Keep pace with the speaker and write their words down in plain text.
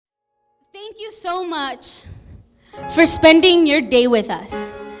Thank you so much for spending your day with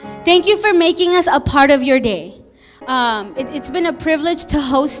us. Thank you for making us a part of your day. It's been a privilege to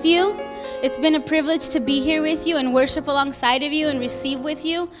host you. It's been a privilege to be here with you and worship alongside of you and receive with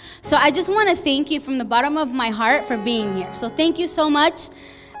you. So I just want to thank you from the bottom of my heart for being here. So thank you so much,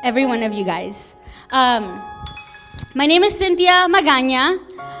 every one of you guys. My name is Cynthia Magaña,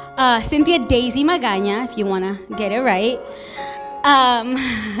 Cynthia Daisy Magaña, if you want to get it right.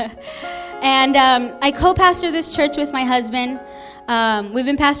 And I co-pastor this church with my husband. We've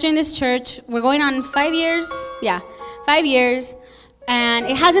been pastoring this church. We're going on 5 years. Yeah, 5 years. And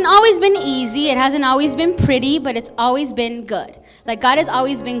it hasn't always been easy. It hasn't always been pretty, but it's always been good. Like, God has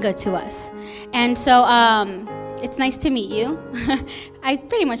always been good to us. And so it's nice to meet you. I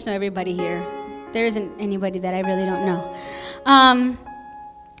pretty much know everybody here. There isn't anybody that I really don't know.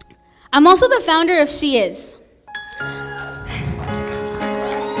 I'm also the founder of She Is.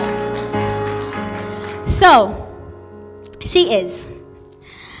 So, She Is.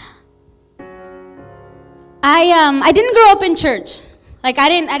 I didn't grow up in church. Like, I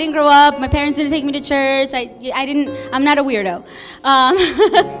didn't grow up. My parents didn't take me to church. I'm not a weirdo.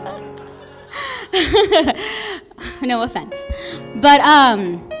 No offense. But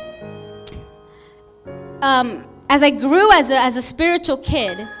as I grew as a spiritual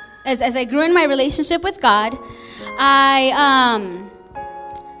kid, as I grew in my relationship with God, I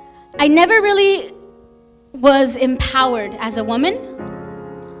never really was empowered as a woman.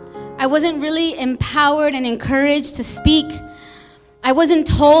 I wasn't really empowered and encouraged to speak. I wasn't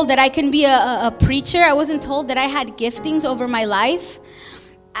told that I can be a preacher. I wasn't told that I had giftings over my life.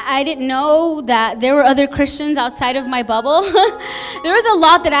 I didn't know that there were other Christians outside of my bubble. There was a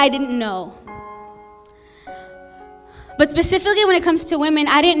lot that I didn't know. But specifically when it comes to women,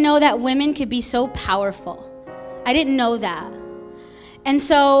 I didn't know that women could be so powerful. I didn't know that. And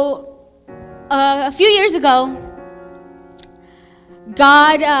so a few years ago,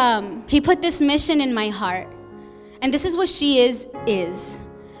 God, He put this mission in my heart. And this is what She Is.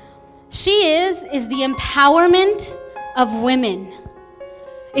 She is the empowerment of women,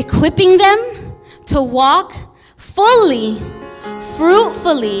 equipping them to walk fully,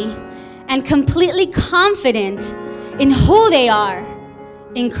 fruitfully, and completely confident in who they are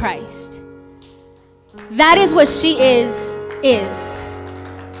in Christ. That is what She is.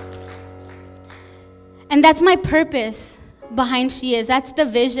 And that's my purpose behind She Is. That's the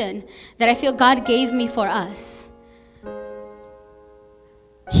vision that I feel God gave me for us.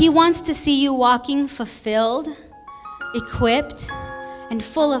 He wants to see you walking fulfilled, equipped, and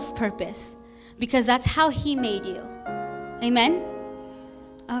full of purpose, because that's how He made you. Amen?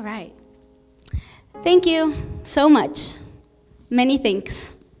 All right. Thank you so much. Many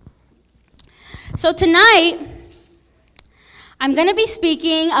thanks. So tonight, I'm going to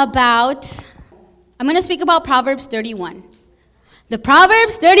speak about Proverbs 31. The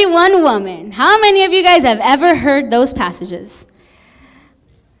Proverbs 31 woman. How many of you guys have ever heard those passages?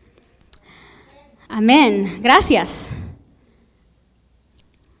 Amen. Gracias.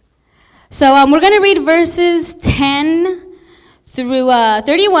 So we're going to read verses 10 through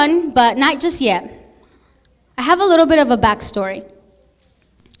 31, but not just yet. I have a little bit of a backstory.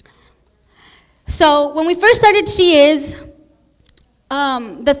 So when we first started She Is,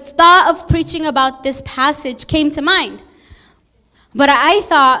 the thought of preaching about this passage came to mind. But I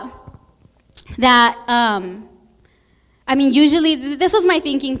thought that, usually this was my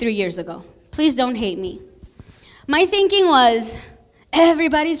thinking 3 years ago. Please don't hate me. My thinking was,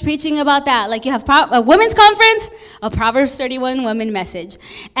 everybody's preaching about that. Like, you have a women's conference, a Proverbs 31 women message.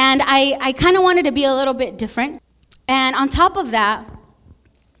 And I kind of wanted to be a little bit different. And on top of that,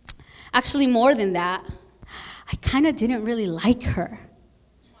 actually more than that, I kind of didn't really like her.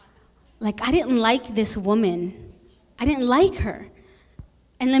 Like, I didn't like this woman. I didn't like her.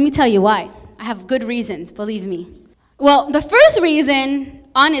 And let me tell you why. I have good reasons, believe me. Well, the first reason,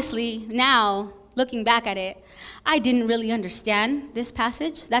 honestly, now, looking back at it, I didn't really understand this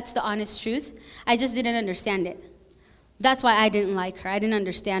passage. That's the honest truth. I just didn't understand it. That's why I didn't like her. I didn't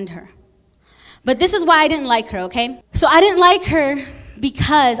understand her. But this is why I didn't like her, okay? So I didn't like her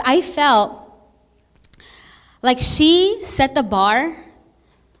because I felt like she set the bar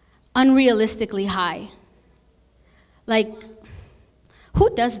unrealistically high. Like, who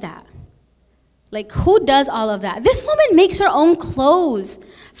does that? Like, who does all of that? This woman makes her own clothes,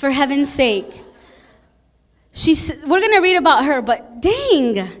 for heaven's sake. We're going to read about her, but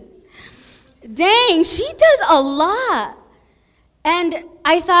dang, she does a lot. And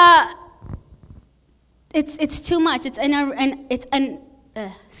I thought, it's too much. It's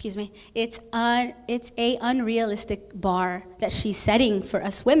a unrealistic bar that she's setting for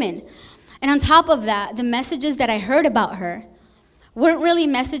us women. And on top of that, the messages that I heard about her weren't really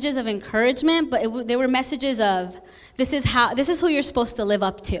messages of encouragement, but they were messages of, this is who you're supposed to live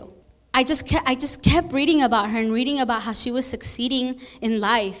up to. I just kept reading about her and reading about how she was succeeding in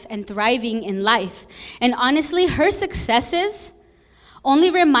life and thriving in life. And honestly, her successes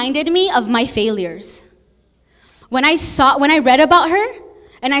only reminded me of my failures. When I read about her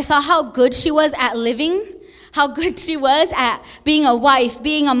and I saw how good she was at living, how good she was at being a wife,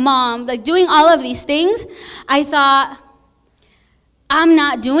 being a mom, like doing all of these things, I thought, I'm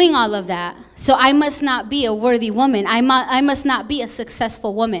not doing all of that, so I must not be a worthy woman. I must not be a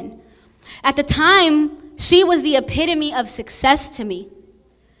successful woman. At the time, she was the epitome of success to me,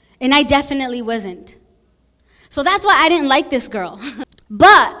 and I definitely wasn't. So that's why I didn't like this girl.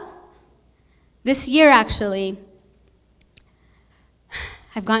 But this year, actually,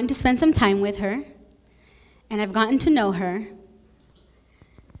 I've gotten to spend some time with her, and I've gotten to know her.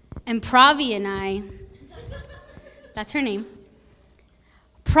 And Pravi and I, that's her name,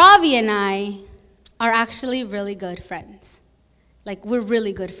 Pravi and I are actually really good friends. Like, we're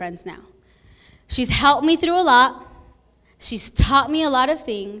really good friends now. She's helped me through a lot. She's taught me a lot of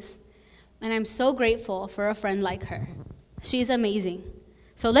things. And I'm so grateful for a friend like her. She's amazing.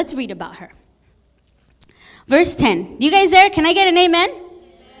 So let's read about her. Verse 10. You guys there? Can I get an amen? Amen.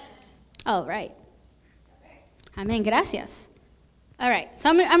 All right. Amen. Gracias. All right. So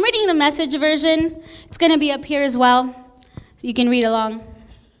I'm reading the Message version. It's going to be up here as well. So you can read along.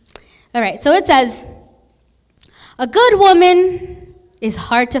 All right. So it says, a good woman is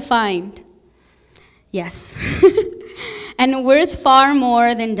hard to find. Yes. And worth far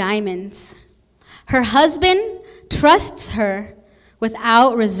more than diamonds. Her husband trusts her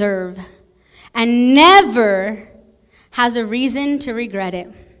without reserve and never has a reason to regret it.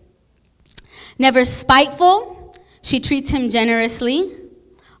 Never spiteful, she treats him generously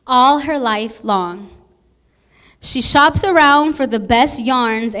all her life long. She shops around for the best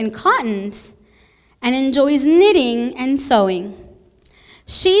yarns and cottons and enjoys knitting and sewing.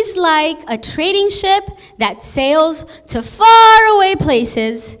 She's like a trading ship that sails to faraway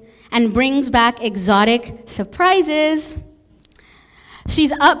places and brings back exotic surprises.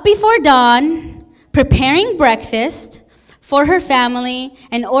 She's up before dawn, preparing breakfast for her family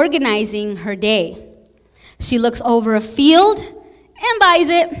and organizing her day. She looks over a field and buys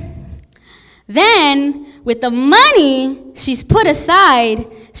it. Then, with the money she's put aside,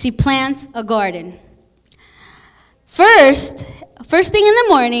 she plants a garden. First thing in the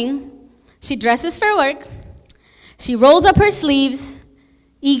morning, she dresses for work. She rolls up her sleeves,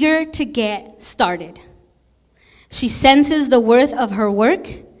 eager to get started. She senses the worth of her work,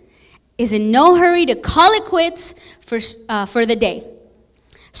 is in no hurry to call it quits for the day.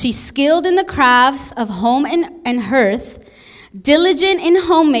 She's skilled in the crafts of home and hearth, diligent in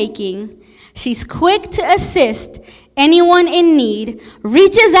homemaking. She's quick to assist anyone in need,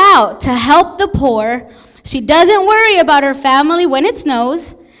 reaches out to help the poor. She doesn't worry about her family when it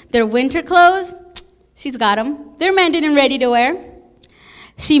snows. Their winter clothes, she's got them. They're mended and ready to wear.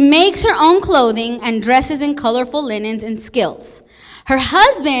 She makes her own clothing and dresses in colorful linens and skills. Her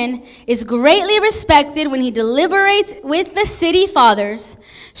husband is greatly respected when he deliberates with the city fathers.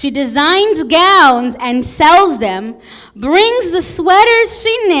 She designs gowns and sells them, brings the sweaters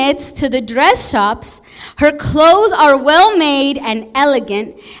she knits to the dress shops. Her clothes are well made and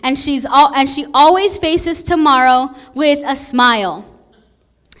elegant, and she always faces tomorrow with a smile.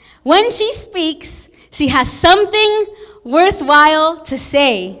 When she speaks, she has something worthwhile to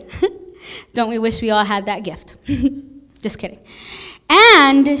say. Don't we wish we all had that gift? Just kidding.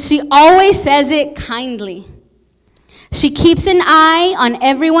 And she always says it kindly. She keeps an eye on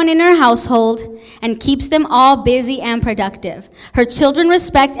everyone in her household and keeps them all busy and productive. Her children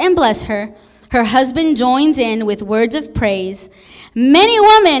respect and bless her. Her husband joins in with words of praise. Many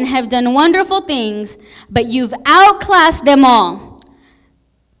women have done wonderful things, but you've outclassed them all.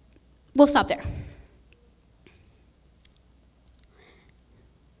 We'll stop there.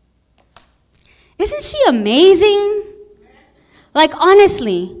 Isn't she amazing? Like,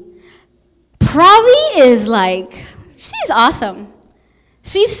 honestly, Pravi is like, she's awesome.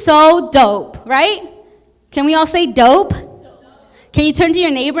 She's so dope, right? Can we all say dope? Can you turn to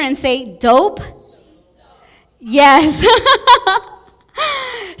your neighbor and say dope? Yes.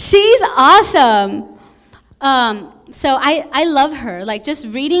 She's awesome. So I love her. Like, just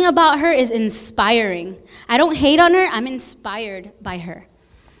reading about her is inspiring. I don't hate on her. I'm inspired by her.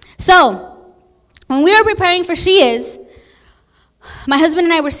 So when we were preparing for She Is, my husband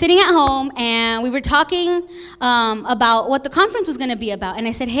and I were sitting at home, and we were talking about what the conference was going to be about. And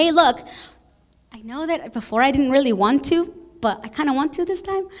I said, hey, look, I know that before I didn't really want to, but I kind of want to this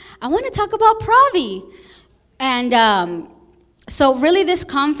time. I want to talk about Pravi. And so really this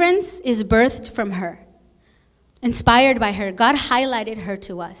conference is birthed from her, inspired by her. God highlighted her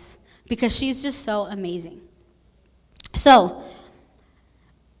to us because she's just so amazing. So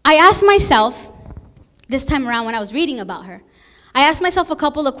I asked myself, this time around when I was reading about her, I asked myself a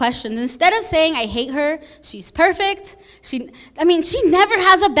couple of questions. Instead of saying I hate her, she's perfect. She never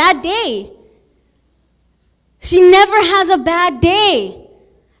has a bad day. She never has a bad day.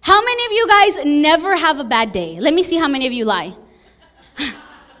 How many of you guys never have a bad day? Let me see how many of you lie.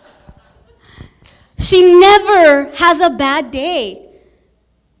 She never has a bad day.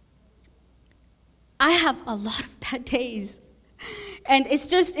 I have a lot of bad days. And it's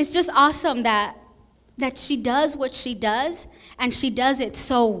just awesome that she does what she does, and she does it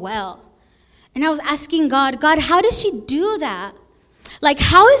so well. And I was asking God, how does she do that? Like,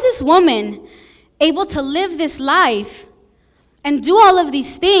 how is this woman able to live this life and do all of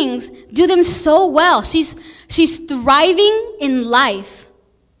these things, do them so well? She's thriving in life.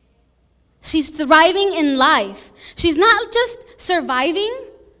 She's thriving in life. She's not just surviving,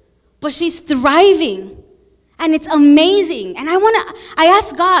 but she's thriving. And it's amazing. And I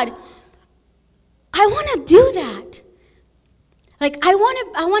asked God, I want to do that. Like, I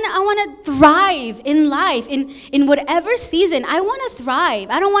want to thrive in life, in whatever season. I want to thrive.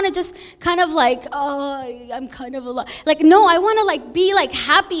 I don't want to just kind of like, oh, I'm kind of like, no, I want to like be like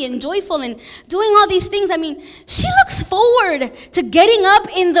happy and joyful and doing all these things. I mean, she looks forward to getting up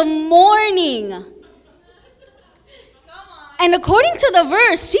in the morning. And according to the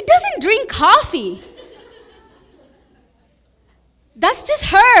verse, she doesn't drink coffee. That's just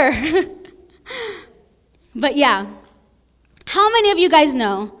her. But yeah, how many of you guys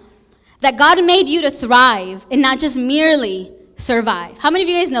know that God made you to thrive and not just merely survive? How many of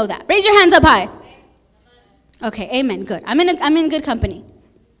you guys know that? Raise your hands up high. Okay, amen, good. I'm in good company.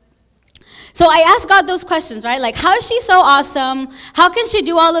 So I asked God those questions, right? Like, how is she so awesome? How can she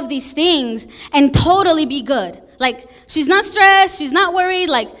do all of these things and totally be good? Like, she's not stressed, she's not worried,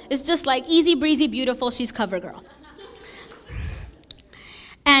 like, it's just like easy breezy, beautiful, she's cover girl.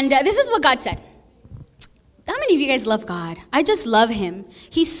 And this is what God said. How many of you guys love God? I just love him.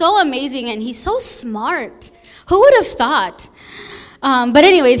 He's so amazing and he's so smart. Who would have thought? But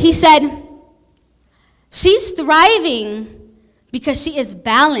anyway, he said, she's thriving because she is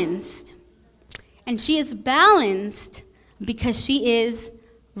balanced. And she is balanced because she is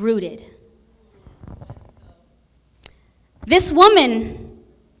rooted. This woman,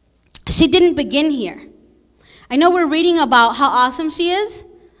 she didn't begin here. I know we're reading about how awesome she is,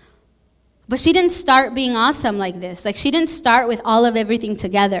 but she didn't start being awesome like this. Like, she didn't start with all of everything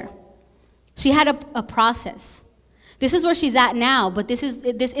together. She had a process. This is where she's at now, but this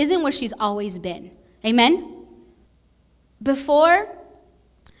isn't where she's always been. Amen? Before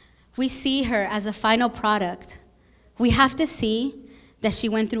we see her as a final product, we have to see that she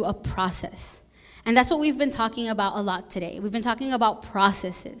went through a process. And that's what we've been talking about a lot today. We've been talking about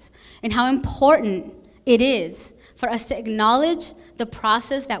processes and how important it is for us to acknowledge the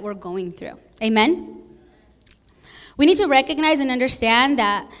process that we're going through. Amen? We need to recognize and understand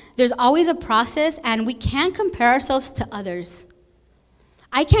that there's always a process, and we can't compare ourselves to others.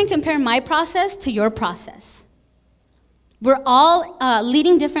 I can't compare my process to your process. We're all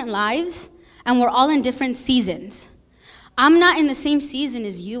leading different lives, and we're all in different seasons. I'm not in the same season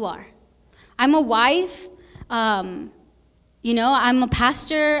as you are. I'm a wife. I'm a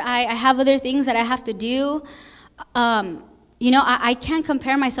pastor. I have other things that I have to do. I can't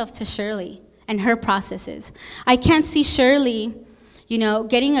compare myself to Shirley and her processes. I can't see Shirley,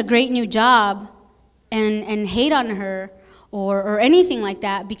 getting a great new job and hate on her or anything like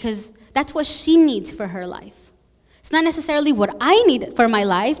that, because that's what she needs for her life. It's not necessarily what I need for my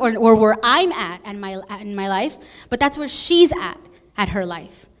life or where I'm at in my life, but that's where she's at her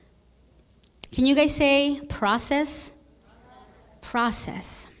life. Can you guys say process?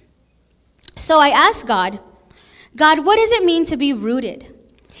 Process. So I asked God, what does it mean to be rooted?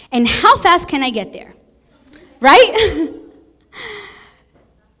 And how fast can I get there? Right?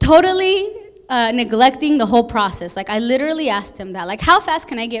 Totally neglecting the whole process. Like, I literally asked him that. Like, how fast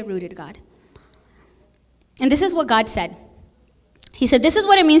can I get rooted, God? And this is what God said. He said, this is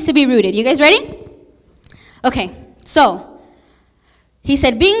what it means to be rooted. You guys ready? Okay, so he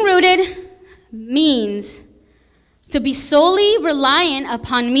said, being rooted means to be solely reliant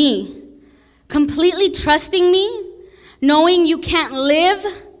upon me, completely trusting me, knowing you can't live,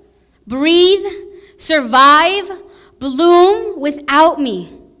 breathe, survive, bloom without me.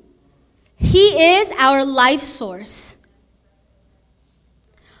 He is our life source.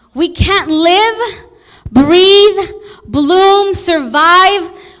 We can't live, breathe, bloom,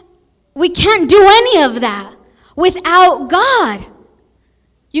 survive. We can't do any of that without God.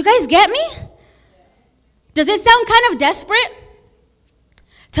 You guys get me? Does it sound kind of desperate?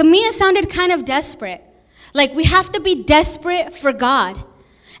 To me, it sounded kind of desperate. Like we have to be desperate for God.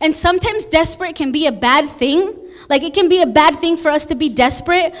 And sometimes desperate can be a bad thing. Like it can be a bad thing for us to be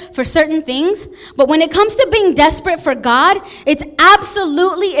desperate for certain things. But when it comes to being desperate for God, it's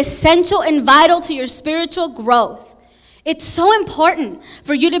absolutely essential and vital to your spiritual growth. It's so important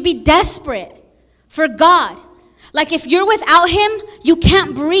for you to be desperate for God. Like if you're without him, you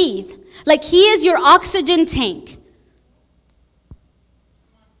can't breathe. Like he is your oxygen tank.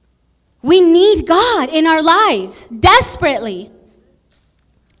 We need God in our lives desperately.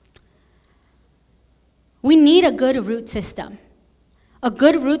 We need a good root system. A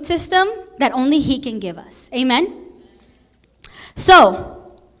good root system that only he can give us. Amen?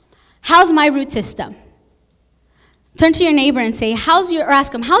 So, how's my root system? Turn to your neighbor and say,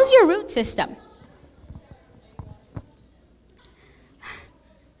 ask him, how's your root system?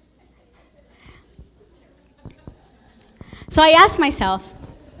 So I asked myself,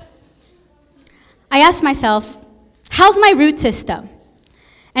 how's my root system?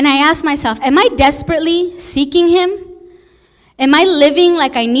 And I asked myself, am I desperately seeking him? Am I living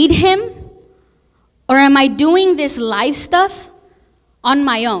like I need him? Or am I doing this life stuff on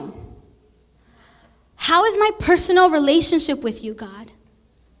my own? How is my personal relationship with you, God?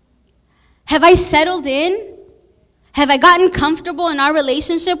 Have I settled in? Have I gotten comfortable in our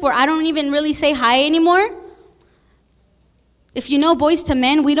relationship where I don't even really say hi anymore? If you know Boys to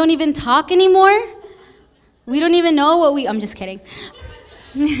Men, we don't even talk anymore. We don't even know I'm just kidding.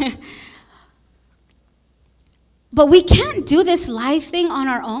 But we can't do this life thing on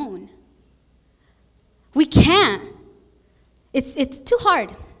our own. We can't. It's too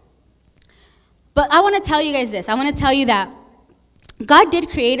hard. But I want to tell you guys this. I want to tell you that God did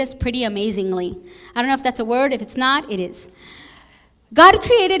create us pretty amazingly. I don't know if that's a word. If it's not, it is. God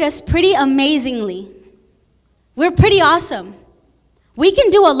created us pretty amazingly. We're pretty awesome. We can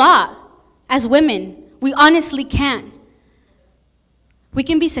do a lot as women. We honestly can. We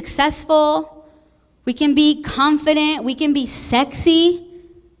can be successful. We can be confident. We can be sexy.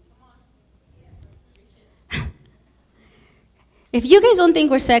 If you guys don't think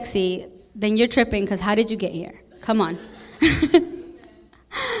we're sexy, then you're tripping, because how did you get here? Come on.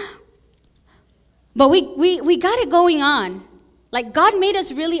 But we got it going on. Like, God made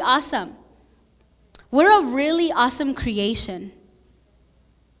us really awesome. We're a really awesome creation.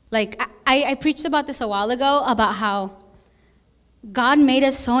 Like, I preached about this a while ago, about how God made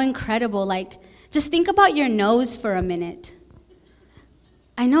us so incredible. Like, just think about your nose for a minute.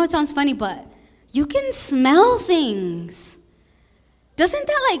 I know it sounds funny, but you can smell things. Doesn't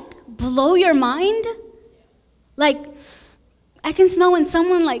that, like, blow your mind? Like, I can smell when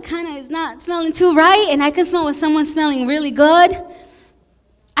someone, like, kind of is not smelling too right, and I can smell when someone's smelling really good.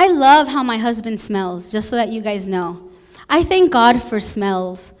 I love how my husband smells, just so that you guys know. I thank God for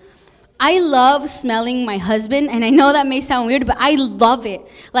smells. I love smelling my husband, and I know that may sound weird, but I love it.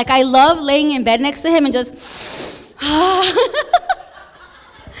 Like, I love laying in bed next to him and just,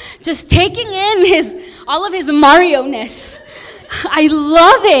 just taking in all of his Mario-ness. I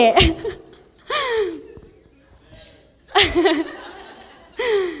love it.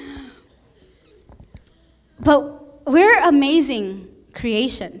 But we're amazing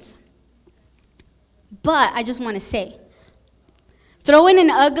creations. But I just want to say, throw in an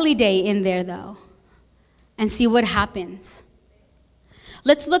ugly day in there, though, and see what happens.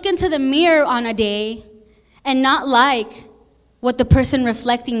 Let's look into the mirror on a day and not like what the person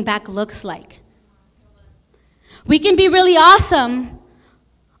reflecting back looks like. We can be really awesome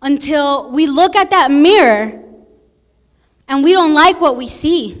until we look at that mirror and we don't like what we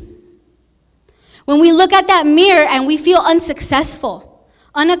see. When we look at that mirror and we feel unsuccessful,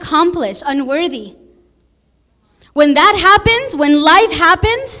 unaccomplished, unworthy. When that happens, when life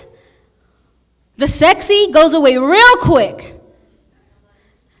happens, the sexy goes away real quick.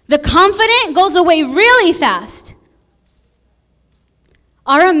 The confident goes away really fast.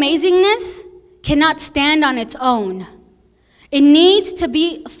 Our amazingness cannot stand on its own. It needs to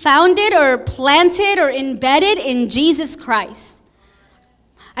be founded or planted or embedded in Jesus Christ.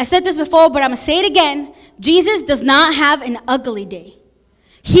 I've said this before, but I'm going to say it again. Jesus does not have an ugly day.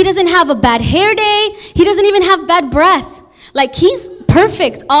 He doesn't have a bad hair day. He doesn't even have bad breath. Like, he's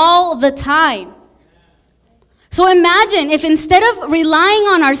perfect all the time. So imagine if instead of relying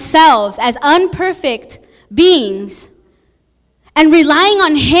on ourselves as unperfect beings and relying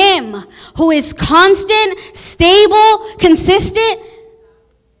on him who is constant, stable, consistent,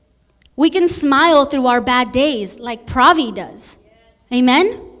 We can smile through our bad days like Pravi does. Amen?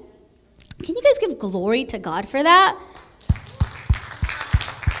 Can you guys give glory to God for that?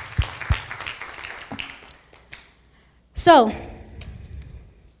 So,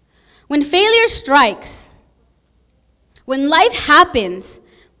 when failure strikes, when life happens,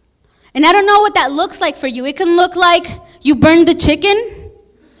 and I don't know what that looks like for you. It can look like you burned the chicken.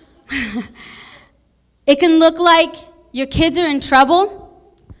 It can look like your kids are in trouble.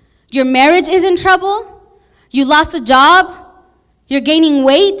 Your marriage is in trouble. You lost a job. You're gaining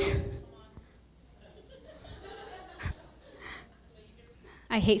weight.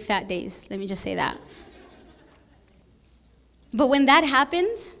 I hate fat days. Let me just say that. But when that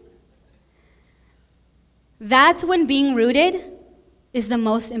happens, that's when being rooted is the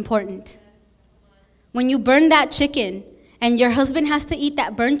most important. When you burn that chicken and your husband has to eat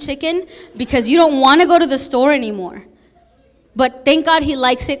that burnt chicken because you don't want to go to the store anymore. But thank God he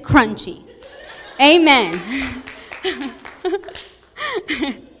likes it crunchy. Amen.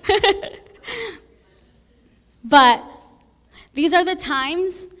 But these are the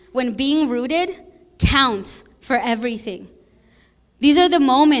times when being rooted counts for everything. These are the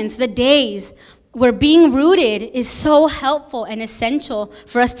moments, the days where being rooted is so helpful and essential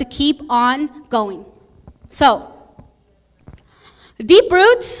for us to keep on going. So, deep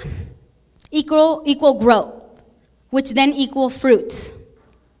roots equal growth, which then equal fruits.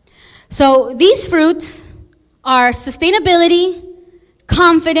 So these fruits are sustainability,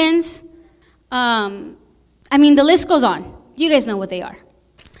 confidence. The list goes on. You guys know what they are.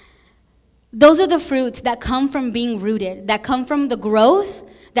 Those are the fruits that come from being rooted, that come from the growth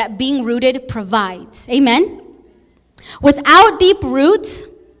that being rooted provides. Amen? Without deep roots,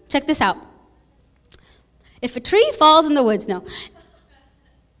 check this out. If a tree falls in the woods, no.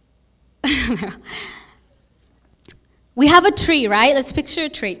 We have a tree, right? Let's picture a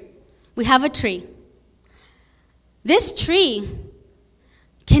tree. We have a tree. This tree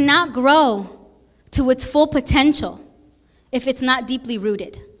cannot grow to its full potential if it's not deeply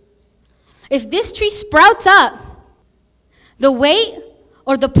rooted. If this tree sprouts up, the weight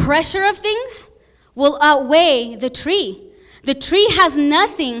or the pressure of things will outweigh the tree. The tree has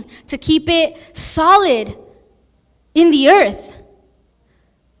nothing to keep it solid in the earth.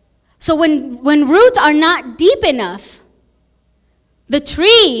 So when roots are not deep enough, the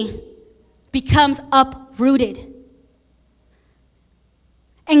tree becomes uprooted.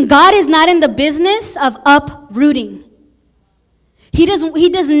 And God is not in the business of uprooting. He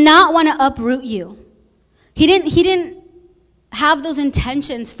does not want to uproot you. He didn't have those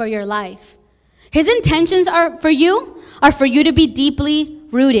intentions for your life. His intentions are for you to be deeply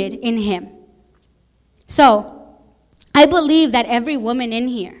rooted in him. So, I believe that every woman in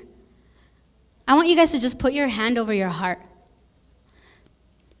here, I want you guys to just put your hand over your heart.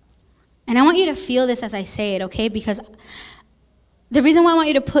 And I want you to feel this as I say it, okay? Because the reason why I want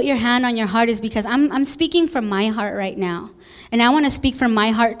you to put your hand on your heart is because I'm speaking from my heart right now. And I want to speak from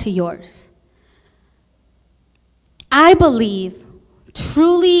my heart to yours. I believe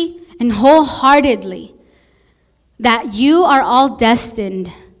truly and wholeheartedly that you are all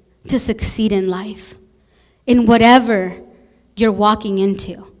destined to succeed in life, in whatever you're walking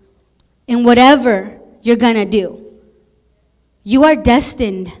into, in whatever you're going to do. You are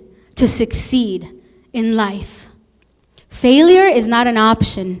destined to succeed in life. Failure is not an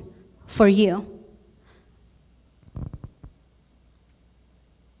option for you.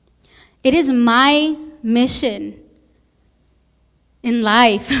 It is my mission in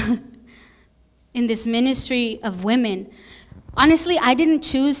life, in this ministry of women. Honestly, I didn't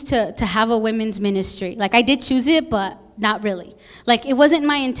choose to have a women's ministry. Like, I did choose it, but not really. Like, it wasn't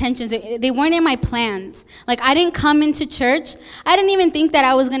my intentions. They weren't in my plans. Like, I didn't come into church. I didn't even think that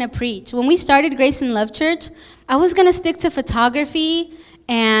I was going to preach. When we started Grace and Love Church, I was going to stick to photography,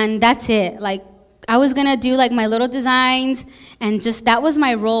 and that's it. Like, I was going to do, like, my little designs, and just that was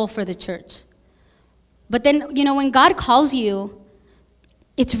my role for the church. But then, when God calls you,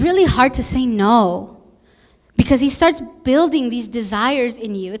 it's really hard to say no, because he starts building these desires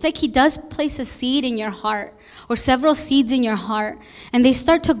in you. It's like he does place a seed in your heart, or several seeds in your heart, and they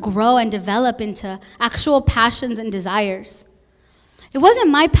start to grow and develop into actual passions and desires. It wasn't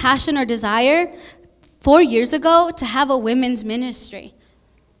my passion or desire 4 years ago to have a women's ministry.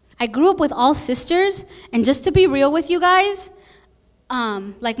 I grew up with all sisters, and just to be real with you guys,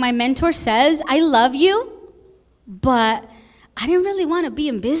 like my mentor says, I love you, but I didn't really want to be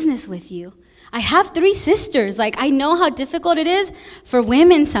in business with you. I have 3 sisters. Like, I know how difficult it is for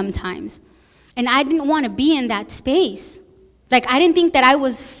women sometimes. And I didn't want to be in that space. Like, I didn't think that I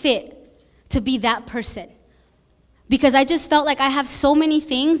was fit to be that person. because I just felt like I have so many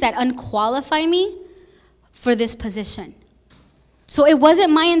things that unqualify me for this position. So it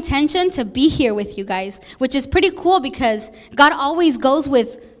wasn't my intention to be here with you guys, which is pretty cool because God always goes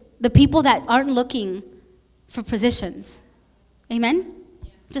with the people that aren't looking for positions. Amen?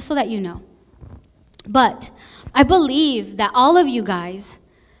 Just so that you know. But I believe that all of you guys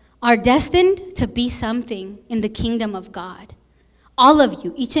are destined to be something in the kingdom of God. All of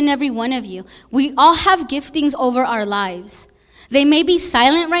you, each and every one of you. We all have giftings over our lives. They may be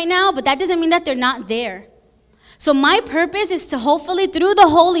silent right now, but that doesn't mean that they're not there. So my purpose is to hopefully, through the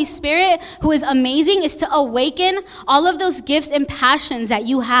Holy Spirit, who is amazing, is to awaken all of those gifts and passions that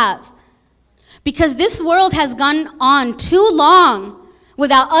you have. Because this world has gone on too long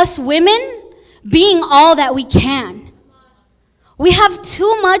without us women being all that we can. We have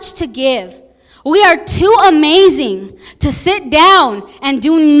too much to give. We are too amazing to sit down and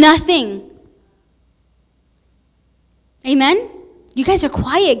do nothing. Amen? You guys are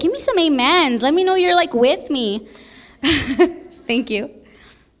quiet. Give me some amens. Let me know you're like with me. Thank you.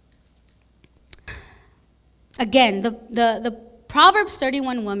 Again, the Proverbs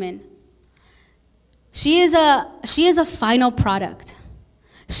 31 woman, she is a final product.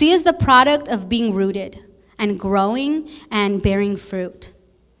 She is the product of being rooted and growing and bearing fruit.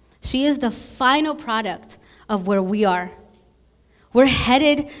 She is the final product of where we are. We're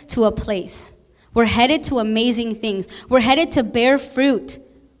headed to a place. We're headed to amazing things. We're headed to bear fruit.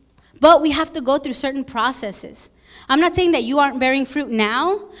 But we have to go through certain processes. I'm not saying that you aren't bearing fruit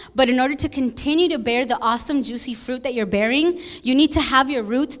now, but in order to continue to bear the awesome, juicy fruit that you're bearing, you need to have your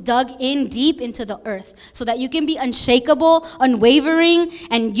roots dug in deep into the earth so that you can be unshakable, unwavering,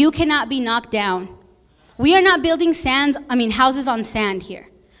 and you cannot be knocked down. We are not building houses on sand here.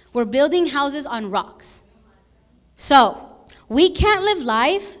 We're building houses on rocks. So, we can't live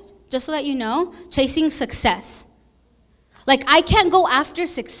life, just so that you know, chasing success. Like, I can't go after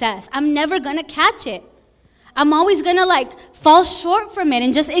success. I'm never going to catch it. I'm always going to fall short from it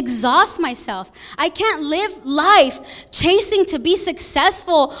and just exhaust myself. I can't live life chasing to be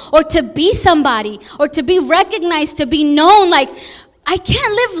successful or to be somebody or to be recognized, to be known. I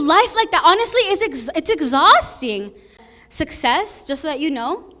can't live life like that. Honestly, it's exhausting. Success, just so that you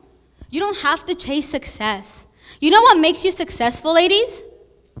know, you don't have to chase success. You know what makes you successful, ladies?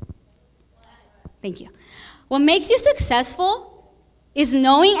 Thank you. What makes you successful is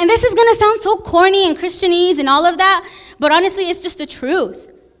knowing, and this is going to sound so corny and Christianese and all of that, but honestly, it's just the truth.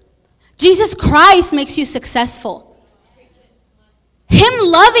 Jesus Christ makes you successful. Him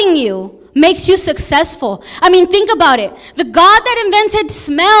loving you makes you successful. Think about it. The God that invented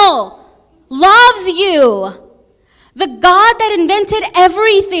smell loves you. The God that invented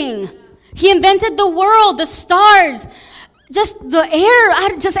everything. He invented the world, the stars, just the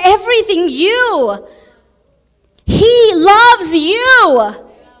air, just everything. You. He loves you.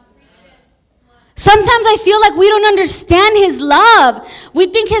 Sometimes I feel like we don't understand His love. We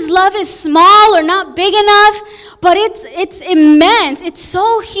think His love is small or not big enough, but it's immense. It's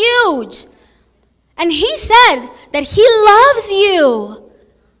so huge. And He said that He loves you.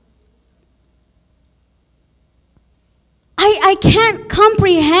 I can't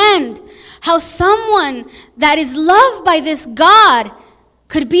comprehend how someone that is loved by this God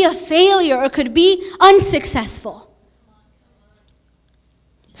could be a failure or could be unsuccessful.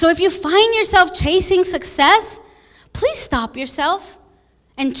 So if you find yourself chasing success, please stop yourself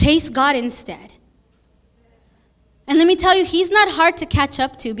and chase God instead. And let me tell you, He's not hard to catch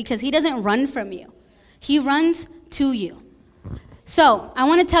up to because He doesn't run from you. He runs to you. So I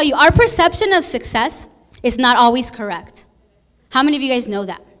want to tell you, our perception of success is not always correct. How many of you guys know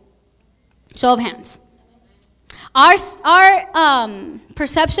that? Show of hands. Our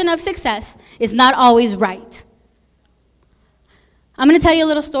perception of success is not always right. I'm going to tell you a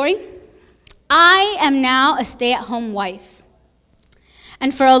little story. I am now a stay-at-home wife.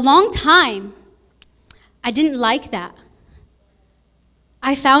 And for a long time, I didn't like that.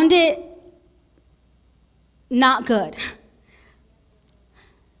 I found it not good.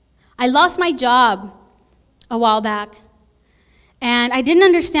 I lost my job a while back. And I didn't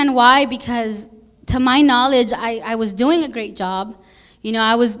understand why, because to my knowledge, I was doing a great job.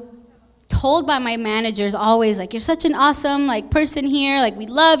 I was told by my managers always, you're such an awesome, person here. We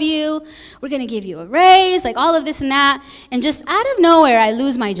love you. We're going to give you a raise, all of this and that. And just out of nowhere, I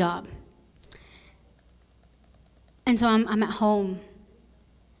lose my job. And so I'm at home.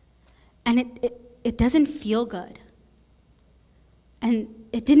 And it doesn't feel good. And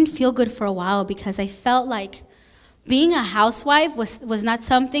it didn't feel good for a while because I felt like being a housewife was not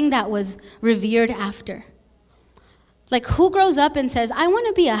something that was revered after. Who grows up and says, I want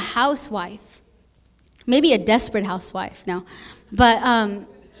to be a housewife? Maybe a desperate housewife, no. But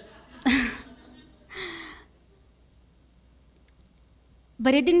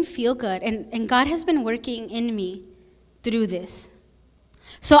but it didn't feel good. And God has been working in me through this.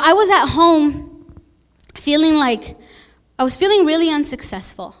 So I was at home feeling really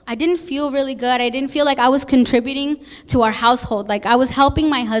unsuccessful. I didn't feel really good. I didn't feel like I was contributing to our household. Like I was helping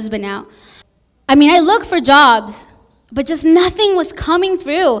my husband out. I mean, I looked for jobs, but just nothing was coming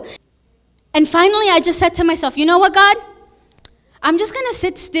through. And finally, I just said to myself, you know what, God? I'm just going to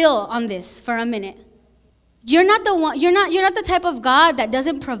sit still on this for a minute. You're not the type of God that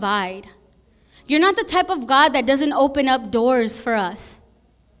doesn't provide. You're not the type of God that doesn't open up doors for us.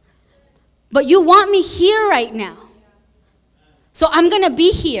 But you want me here right now. So I'm going to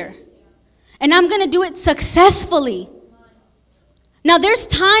be here. And I'm going to do it successfully. Now, there's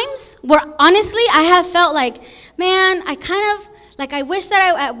times where, honestly, I have felt like, man, I wish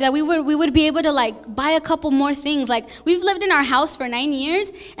that we would be able to, buy a couple more things. Like, we've lived in our house for 9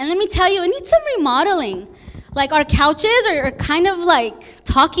 years, and let me tell you, it needs some remodeling. Like, our couches are kind of,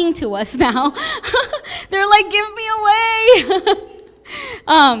 talking to us now. They're like, give me away.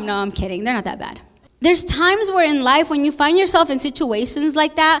 No, I'm kidding. They're not that bad. There's times where in life when you find yourself in situations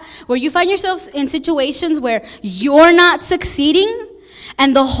like that, where you find yourself in situations where you're not succeeding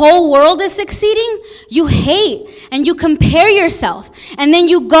and the whole world is succeeding, you hate and you compare yourself. And then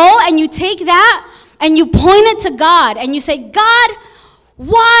you go and you take that and you point it to God and you say, God,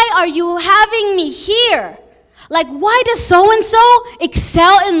 why are you having me here? Like, why does so-and-so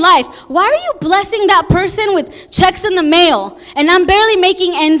excel in life? Why are you blessing that person with checks in the mail and I'm barely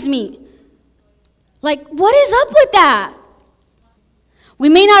making ends meet? Like, what is up with that? We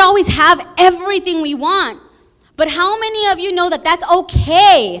may not always have everything we want, but how many of you know that that's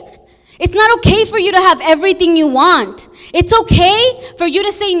okay? It's not okay for you to have everything you want. It's okay for you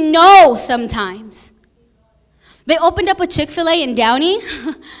to say no sometimes. They opened up a Chick-fil-A in Downey,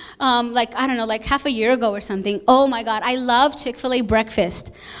 half a year ago or something. Oh my God, I love Chick-fil-A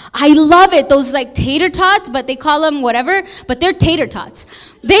breakfast. I love it. Those tater tots, but they call them whatever, but they're tater tots.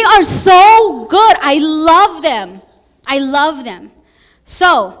 They are so good. I love them. I love them.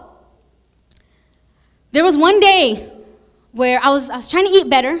 So, there was one day where I was trying to eat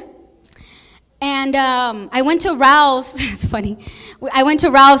better, and I went to Ralph's. It's funny. I went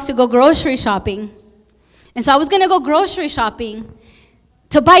to Ralph's to go grocery shopping. And so I was going to go grocery shopping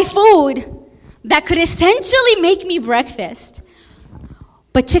to buy food that could essentially make me breakfast.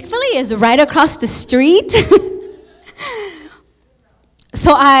 But Chick-fil-A is right across the street.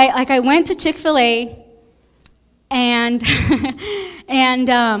 So I went to Chick-fil-A and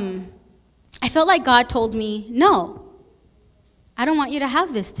I felt like God told me, no, I don't want you to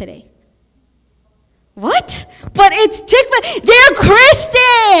have this today. What? But it's Chick-fil-A. They're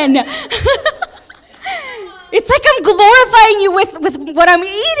Christian. It's like I'm glorifying you with what I'm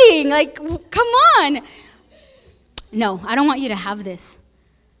eating. Like, come on. No, I don't want you to have this.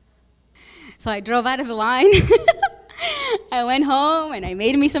 So I drove out of the line. I went home and I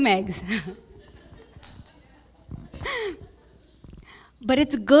made me some eggs. But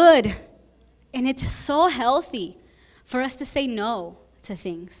it's good and it's so healthy for us to say no to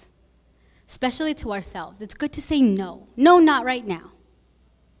things, especially to ourselves. It's good to say no. No, not right now.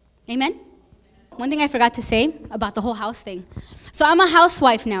 Amen? One thing I forgot to say about the whole house thing. So I'm a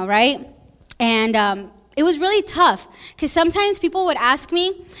housewife now, right? And it was really tough because sometimes people would ask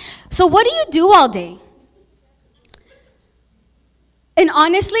me, so what do you do all day? And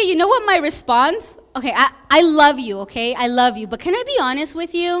honestly, you know what my response? Okay, I love you, okay? I love you. But can I be honest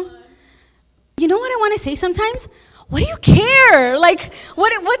with you? You know what I want to say sometimes? What do you care? Like,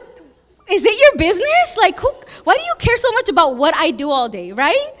 what is it your business? Like, why do you care so much about what I do all day,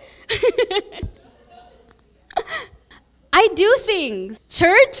 right? I do things.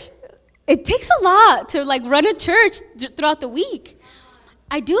 Church, it takes a lot to run a church throughout the week.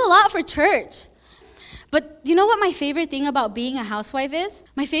 I do a lot for church. But you know what my favorite thing about being a housewife is?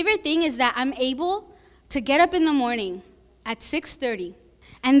 My favorite thing is that I'm able to get up in the morning at 6:30.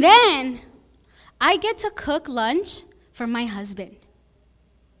 And then I get to cook lunch for my husband.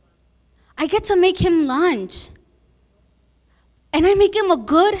 I get to make him lunch. And I make him a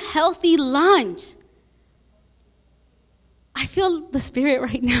good, healthy lunch. I feel the Spirit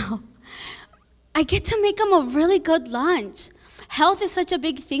right now. I get to make him a really good lunch. Health is such a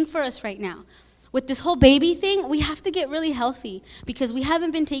big thing for us right now. With this whole baby thing, we have to get really healthy because we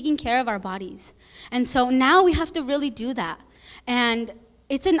haven't been taking care of our bodies. And so now we have to really do that. And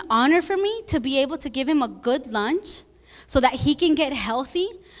it's an honor for me to be able to give him a good lunch so that he can get healthy,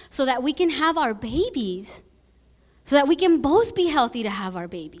 so that we can have our babies, so that we can both be healthy to have our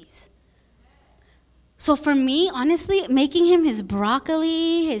babies. So for me, honestly, making him his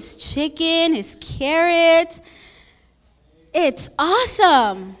broccoli, his chicken, his carrots, it's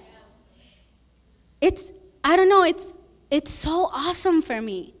awesome. I don't know, it's so awesome for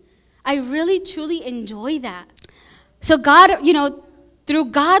me. I really, truly enjoy that. So God, through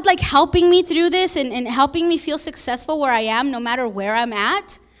God like helping me through this and helping me feel successful where I am, no matter where I'm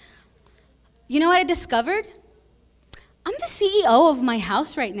at, you know what I discovered? I'm the CEO of my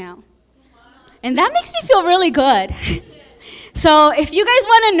house right now. And that makes me feel really good. So if you guys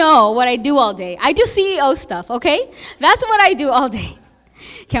want to know what I do all day, I do CEO stuff, okay? That's what I do all day.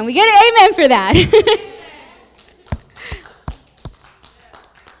 Can we get an amen for that?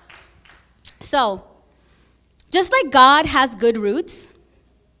 So, just like God has good roots,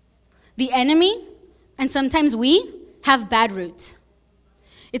 the enemy, and sometimes we, have bad roots.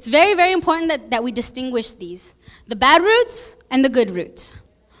 It's very, very important that we distinguish these. The bad roots and the good roots.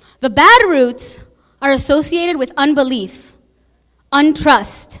 The bad roots are associated with unbelief,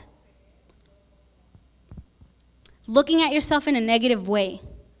 untrust, looking at yourself in a negative way,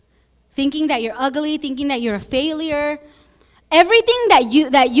 thinking that you're ugly, thinking that you're a failure. Everything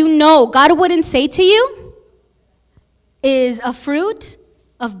that you know God wouldn't say to you is a fruit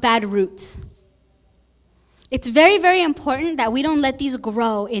of bad roots. It's very, very important that we don't let these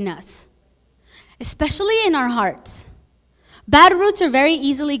grow in us, especially in our hearts. Bad roots are very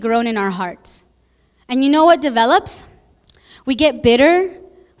easily grown in our hearts. And you know what develops? We get bitter,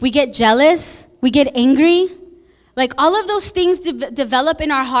 we get jealous, we get angry. Like all of those things develop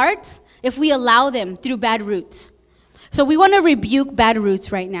in our hearts if we allow them through bad roots. So we want to rebuke bad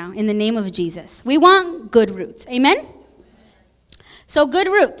roots right now in the name of Jesus. We want good roots. Amen? So good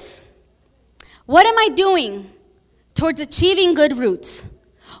roots. What am I doing towards achieving good roots?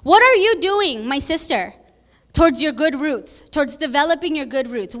 What are you doing, my sister, towards your good roots, towards developing your good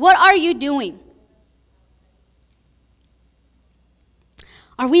roots? What are you doing?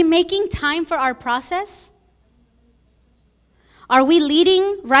 Are we making time for our process? Are we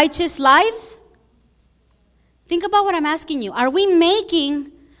leading righteous lives? Think about what I'm asking you. Are we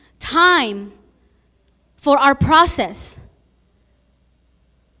making time for our process?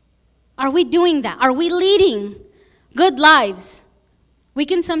 Are we doing that? Are we leading good lives? We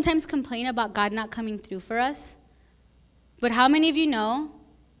can sometimes complain about God not coming through for us, but how many of you know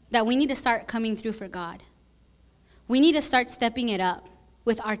that we need to start coming through for God? We need to start stepping it up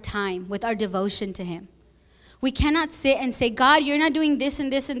with our time, with our devotion to Him. We cannot sit and say, God, you're not doing this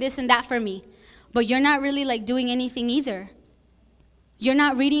and this and this and that for me, but you're not really like doing anything either. You're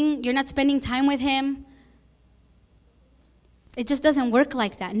not reading, you're not spending time with Him. It just doesn't work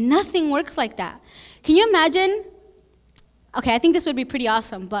like that. Nothing works like that. Can you imagine? Okay, I think this would be pretty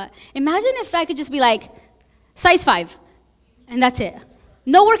awesome, but imagine if I could just be like, size 5, and that's it.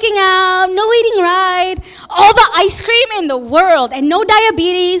 No working out, no eating right, all the ice cream in the world, and no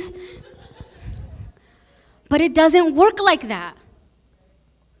diabetes. But it doesn't work like that.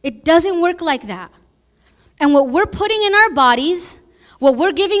 It doesn't work like that. And what we're putting in our bodies, what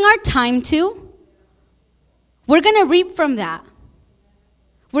we're giving our time to, we're going to reap from that.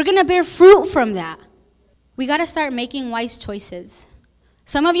 We're going to bear fruit from that. We got to start making wise choices.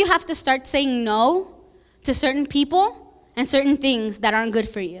 Some of you have to start saying no to certain people and certain things that aren't good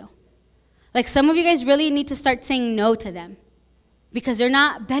for you. Like some of you guys really need to start saying no to them because they're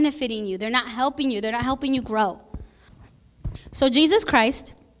not benefiting you. They're not helping you. They're not helping you grow. So Jesus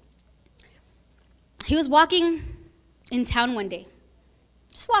Christ, He was walking in town one day,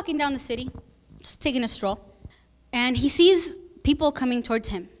 just walking down the city, just taking a stroll. And He sees people coming towards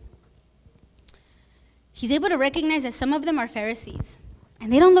Him. He's able to recognize that some of them are Pharisees,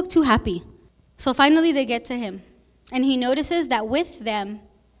 and they don't look too happy. So finally they get to Him, and He notices that with them,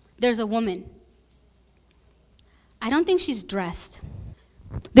 there's a woman. I don't think she's dressed.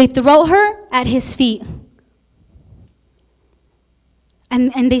 They throw her at His feet,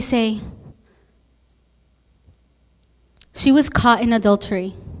 and they say, she was caught in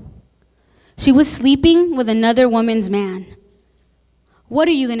adultery. She was sleeping with another woman's man. What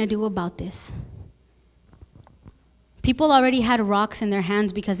are you going to do about this? People already had rocks in their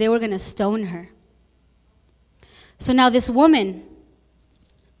hands because they were going to stone her. So now this woman,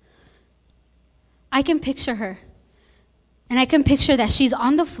 I can picture her. And I can picture that she's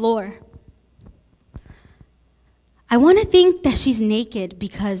on the floor. I want to think that she's naked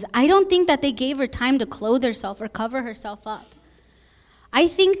because I don't think that they gave her time to clothe herself or cover herself up. I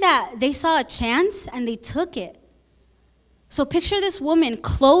think that they saw a chance and they took it. So picture this woman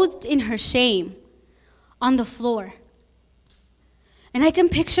clothed in her shame on the floor. And I can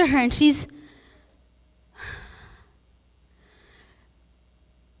picture her and she's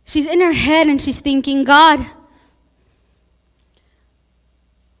she's in her head and she's thinking, God,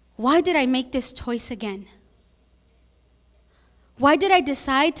 why did I make this choice again? Why did I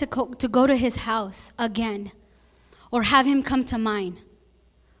decide to go to his house again or have him come to mine?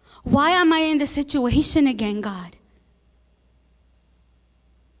 Why am I in this situation again, God?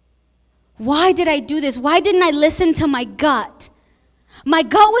 Why did I do this? Why didn't I listen to my gut? My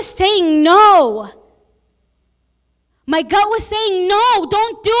gut was saying no. My gut was saying, no,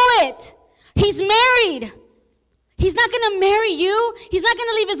 don't do it. He's married. He's not going to marry you. He's not going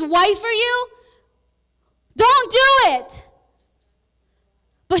to leave his wife for you. Don't do it.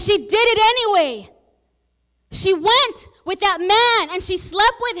 But she did it anyway. She went with that man and she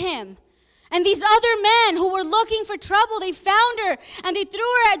slept with him. And these other men who were looking for trouble, they found her and they threw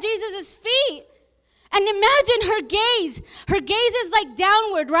her at Jesus' feet. And imagine her gaze. Her gaze is like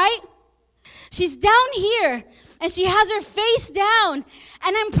downward, right? She's down here and she has her face down.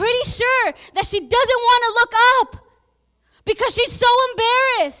 And I'm pretty sure that she doesn't want to look up because she's so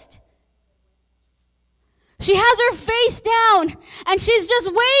embarrassed. She has her face down and she's just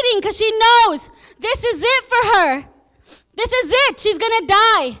waiting because she knows this is it for her. This is it. She's going to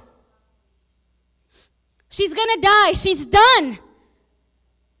die. She's going to die. She's done.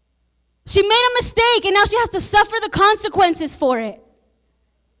 She made a mistake and now she has to suffer the consequences for it.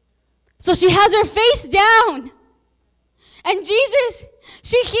 So she has her face down. And Jesus,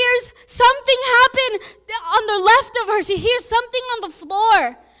 she hears something happen on the left of her. She hears something on the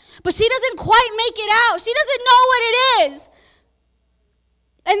floor. But she doesn't quite make it out. She doesn't know what it is.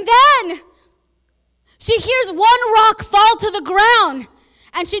 And then she hears one rock fall to the ground.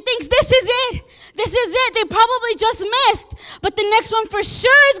 And she thinks, this is it. This is it. They probably just missed. But the next one for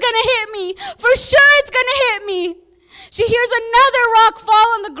sure is going to hit me. For sure it's going to hit me. She hears another rock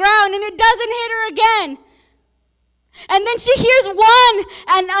fall on the ground and it doesn't hit her again. And then she hears one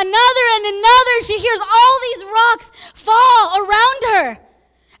and another and another. She hears all these rocks fall around her.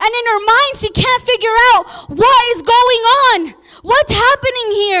 And in her mind, she can't figure out what is going on. What's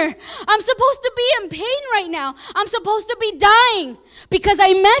happening here? I'm supposed to be in pain right now. I'm supposed to be dying because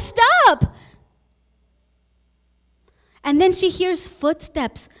I messed up. And then she hears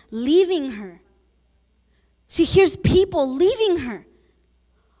footsteps leaving her. She hears people leaving her.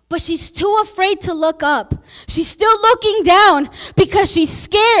 But she's too afraid to look up. She's still looking down because she's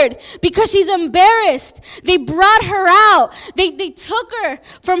scared, because she's embarrassed. They brought her out. They took her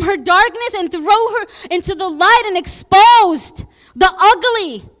from her darkness and threw her into the light and exposed the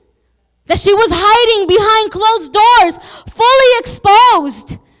ugly that she was hiding behind closed doors, fully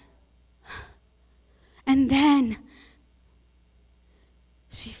exposed. And then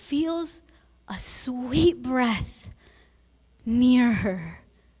she feels a sweet breath near her.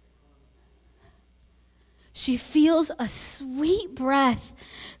 She feels a sweet breath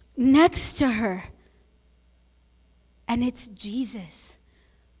next to her. And it's Jesus.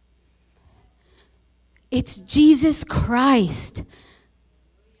 It's Jesus Christ.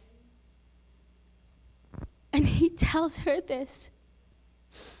 And he tells her this.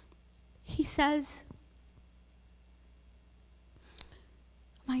 He says,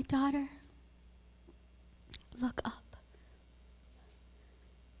 my daughter, look up.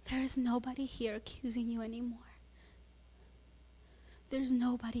 There's nobody here accusing you anymore. There's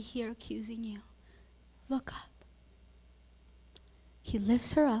nobody here accusing you. Look up. He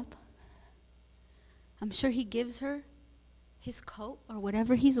lifts her up. I'm sure he gives her his coat or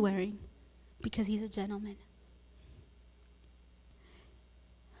whatever he's wearing because he's a gentleman.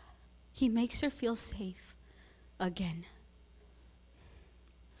 He makes her feel safe again.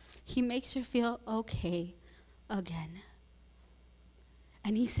 He makes her feel okay again.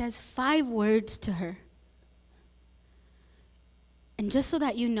 And he says 5 words to her. And just so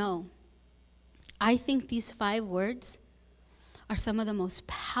that you know, I think these 5 words are some of the most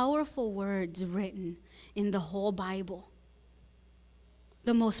powerful words written in the whole Bible.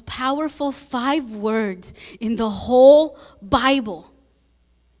 The most powerful 5 words in the whole Bible.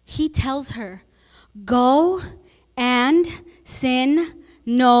 He tells her, go and sin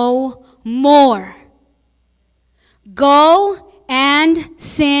no more. Go and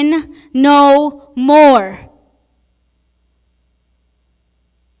sin no more.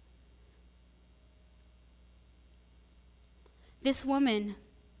 This woman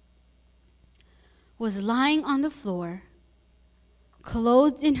was lying on the floor,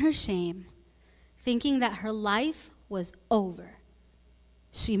 clothed in her shame, thinking that her life was over.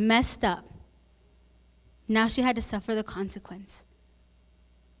 She messed up. Now she had to suffer the consequence.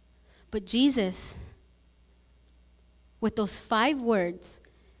 But Jesus, with those 5 words,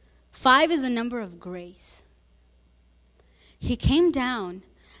 5 is a number of grace. He came down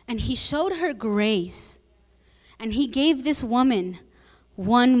And he showed her grace. And he gave this woman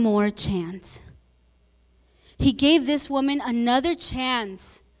one more chance. He gave this woman another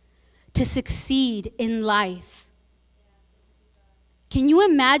chance to succeed in life. Can you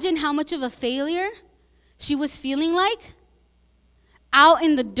imagine how much of a failure she was feeling like? Out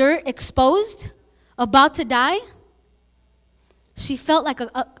in the dirt, exposed, about to die. She felt like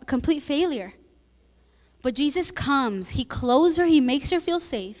a complete failure. But Jesus comes, he clothes her, he makes her feel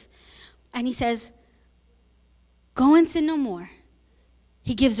safe, and he says, go and sin no more.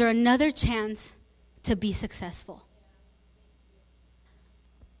 He gives her another chance to be successful.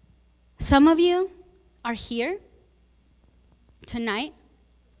 Some of you are here tonight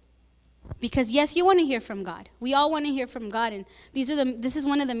because, yes, you want to hear from God. We all want to hear from God, and this is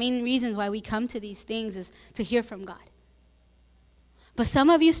one of the main reasons why we come to these things, is to hear from God. But some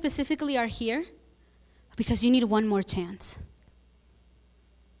of you specifically are here because you need one more chance.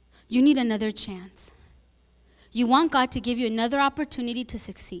 You need another chance. You want God to give you another opportunity to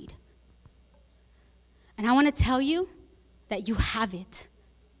succeed. And I want to tell you that you have it.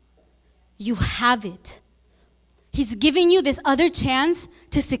 You have it. He's giving you this other chance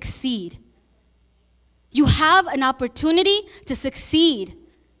to succeed. You have an opportunity to succeed.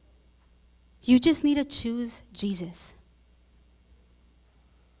 You just need to choose Jesus.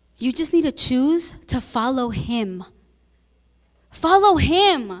 You just need to choose to follow him. Follow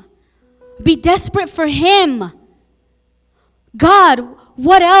him. Be desperate for him. God,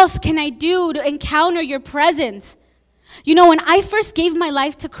 what else can I do to encounter your presence? You know, when I first gave my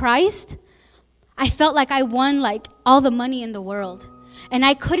life to Christ, I felt like I won all the money in the world. And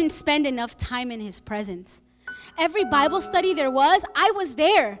I couldn't spend enough time in his presence. Every Bible study there was, I was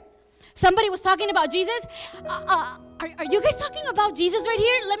there. Somebody was talking about Jesus. Are you guys talking about Jesus right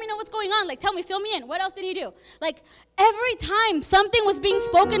here? Let me know what's going on. Tell me, fill me in. What else did he do? Every time something was being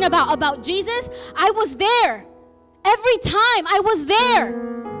spoken about Jesus, I was there. Every time I was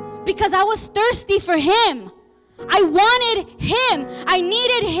there because I was thirsty for him. I wanted him. I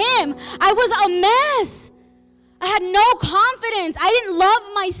needed him. I was a mess. I had no confidence. I didn't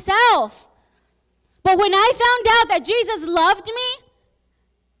love myself. But when I found out that Jesus loved me,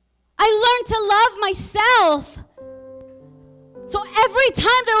 I learned to love myself. So every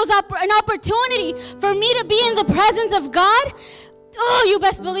time there was an opportunity for me to be in the presence of God, oh, you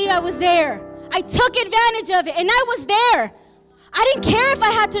best believe I was there. I took advantage of it, and I was there. I didn't care if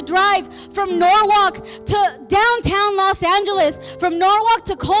I had to drive from Norwalk to downtown Los Angeles, from Norwalk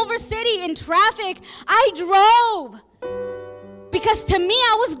to Culver City in traffic. I drove. Because to me,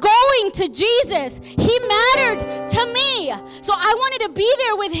 I was going to Jesus. He mattered to me. So I wanted to be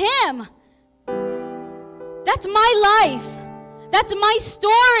there with him. That's my life. That's my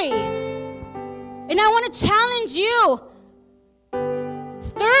story. And I want to challenge you.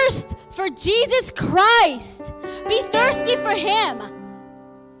 Thirst for Jesus Christ. Be thirsty for him.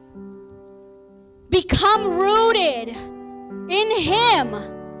 Become rooted in him.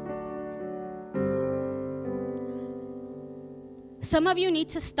 Some of you need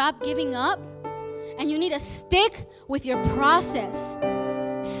to stop giving up, and you need to stick with your process.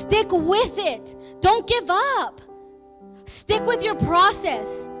 Stick with it. Don't give up. Stick with your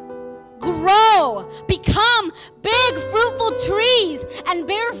process. Grow. Become big, fruitful trees and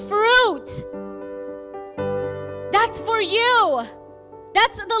bear fruit. That's for you.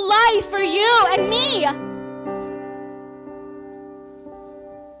 That's the life for you and me.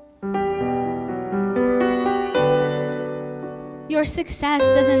 Your success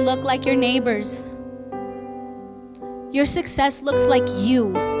doesn't look like your neighbor's. Your success looks like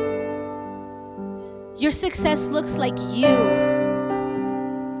you. Your success looks like you.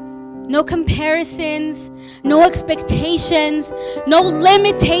 No comparisons, no expectations, no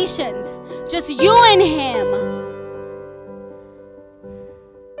limitations. Just you and him.